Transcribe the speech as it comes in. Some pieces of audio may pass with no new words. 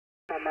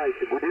Mike,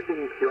 good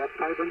evening. You are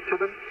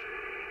 517.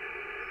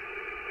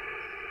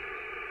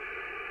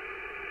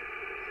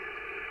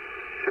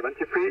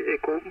 73,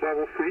 Echo,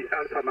 Bravo 3,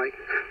 Alpha Mike.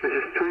 This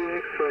is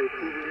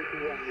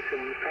 3x2021,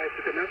 mission 5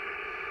 to connect.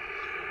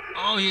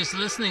 Oh, he's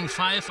listening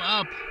 5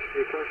 up.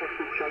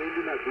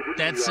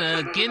 That's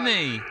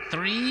Guinea,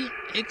 3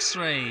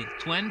 X-ray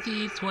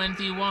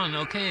 2021.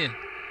 Okay,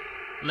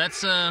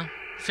 let's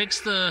fix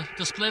the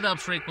split up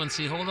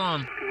frequency. Hold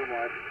on.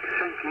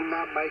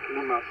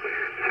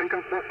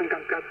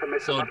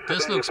 So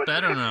this looks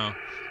better now.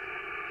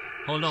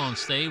 Hold on,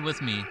 stay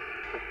with me.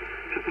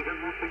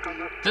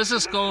 This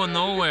is going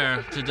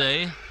nowhere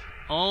today.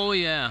 Oh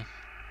yeah.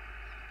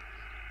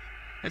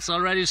 It's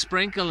already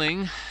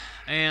sprinkling.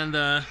 And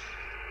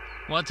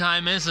what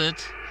time is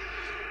it?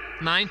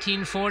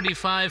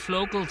 1945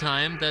 local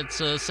time. That's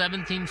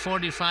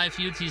 1745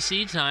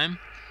 UTC time.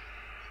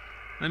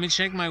 Let me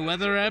check my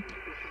weather app.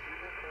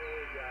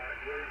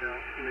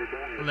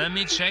 Let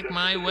me check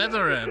my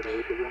weather app.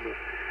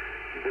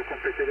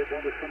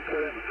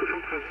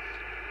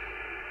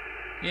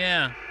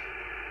 Yeah,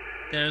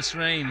 there's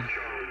rain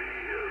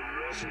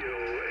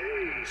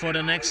for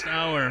the next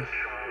hour.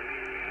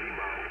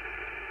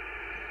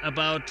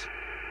 About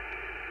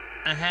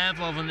a half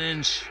of an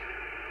inch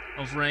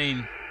of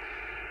rain.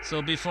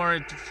 So before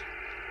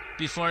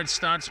it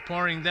starts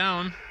pouring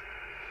down,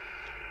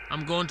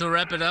 I'm going to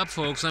wrap it up,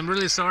 folks. I'm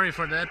really sorry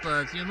for that,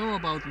 but you know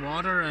about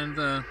water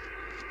and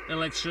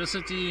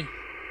electricity,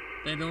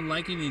 they don't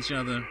like each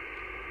other.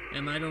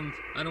 And I don't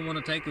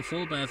want to take a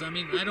full bath. I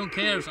mean, I don't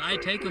care if I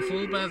take a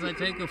full bath, I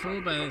take a full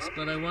bath,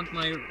 but I want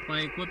my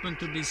equipment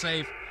to be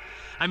safe.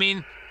 I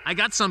mean, I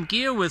got some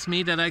gear with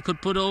me that I could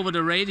put over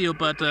the radio,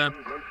 but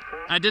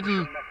I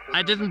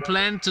didn't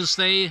plan to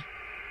stay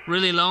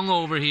really long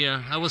over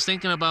here. I was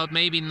thinking about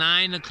maybe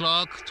 9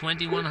 o'clock,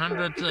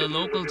 2100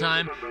 local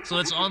time. So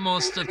it's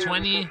almost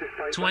 2000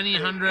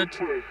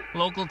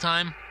 local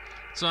time.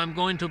 So I'm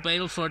going to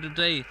bail for the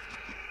day.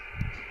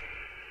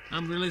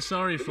 I'm really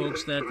sorry,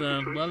 folks, that,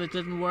 well, it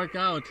didn't work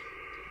out.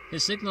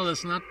 His signal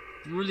is not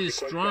really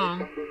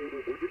strong.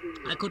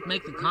 I could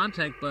make the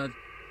contact, but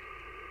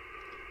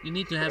you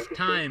need to have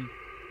time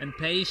and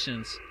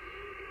patience.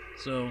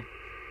 So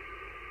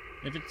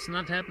if it's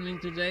not happening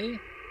today,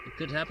 it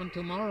could happen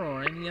tomorrow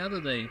or any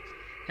other day.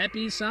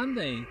 Happy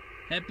Sunday,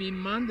 happy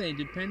Monday,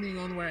 depending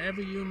on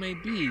wherever you may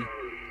be.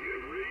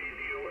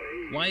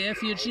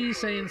 YFDUG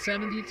saying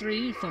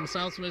 73 from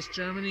Southwest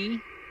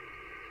Germany.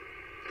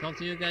 Talk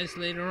to you guys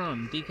later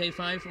on.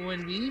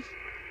 DK5ONV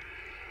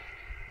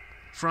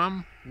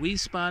from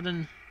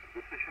Wiesbaden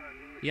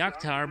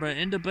Yacht Harbor,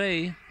 in the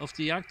bay of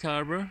the Yacht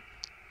Harbor.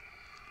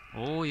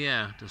 Oh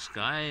yeah, the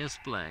sky is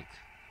black.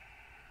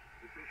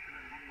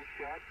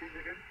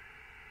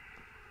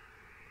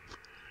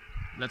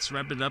 Let's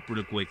wrap it up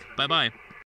real quick. Bye-bye.